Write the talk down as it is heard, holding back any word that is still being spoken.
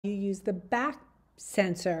You use the back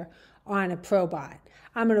sensor on a Probot.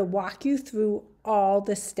 I'm going to walk you through all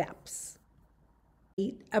the steps.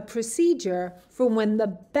 A procedure for when the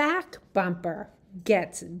back bumper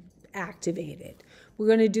gets activated. We're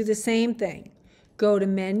going to do the same thing. Go to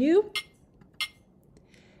Menu,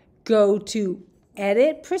 go to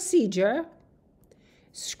Edit Procedure,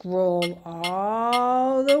 scroll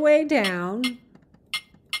all the way down,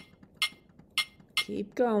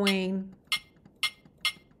 keep going.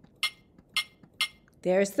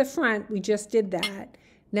 There's the front, we just did that.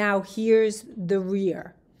 Now here's the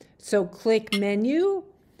rear. So click Menu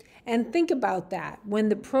and think about that. When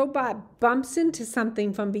the Probot bumps into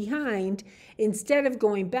something from behind, instead of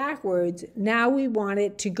going backwards, now we want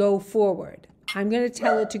it to go forward. I'm going to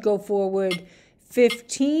tell it to go forward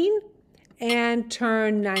 15 and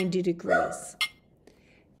turn 90 degrees.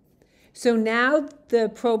 So now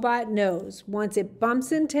the Probot knows once it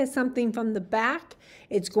bumps into something from the back,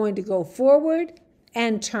 it's going to go forward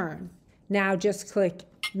and turn. Now just click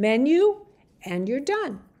Menu and you're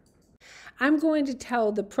done. I'm going to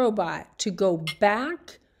tell the Probot to go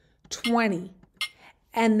back 20,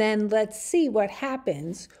 and then let's see what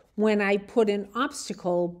happens when I put an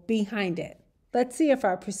obstacle behind it. Let's see if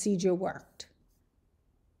our procedure worked.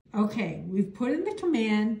 Okay, we've put in the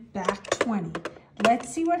command back 20.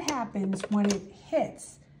 Let's see what happens when it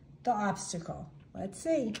hits the obstacle. Let's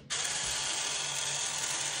see.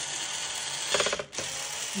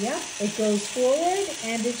 Yep, it goes forward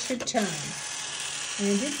and it should turn.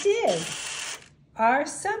 And it did. Our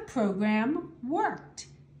subprogram worked.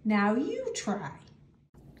 Now you try.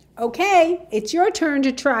 Okay, it's your turn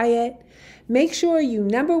to try it. Make sure you,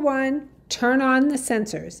 number one, turn on the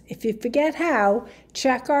sensors. If you forget how,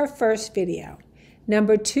 check our first video.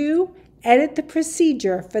 Number two, edit the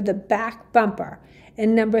procedure for the back bumper.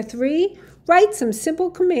 And number three, write some simple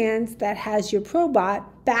commands that has your Probot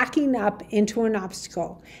backing up into an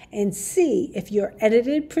obstacle and see if your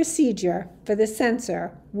edited procedure for the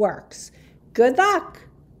sensor works. Good luck!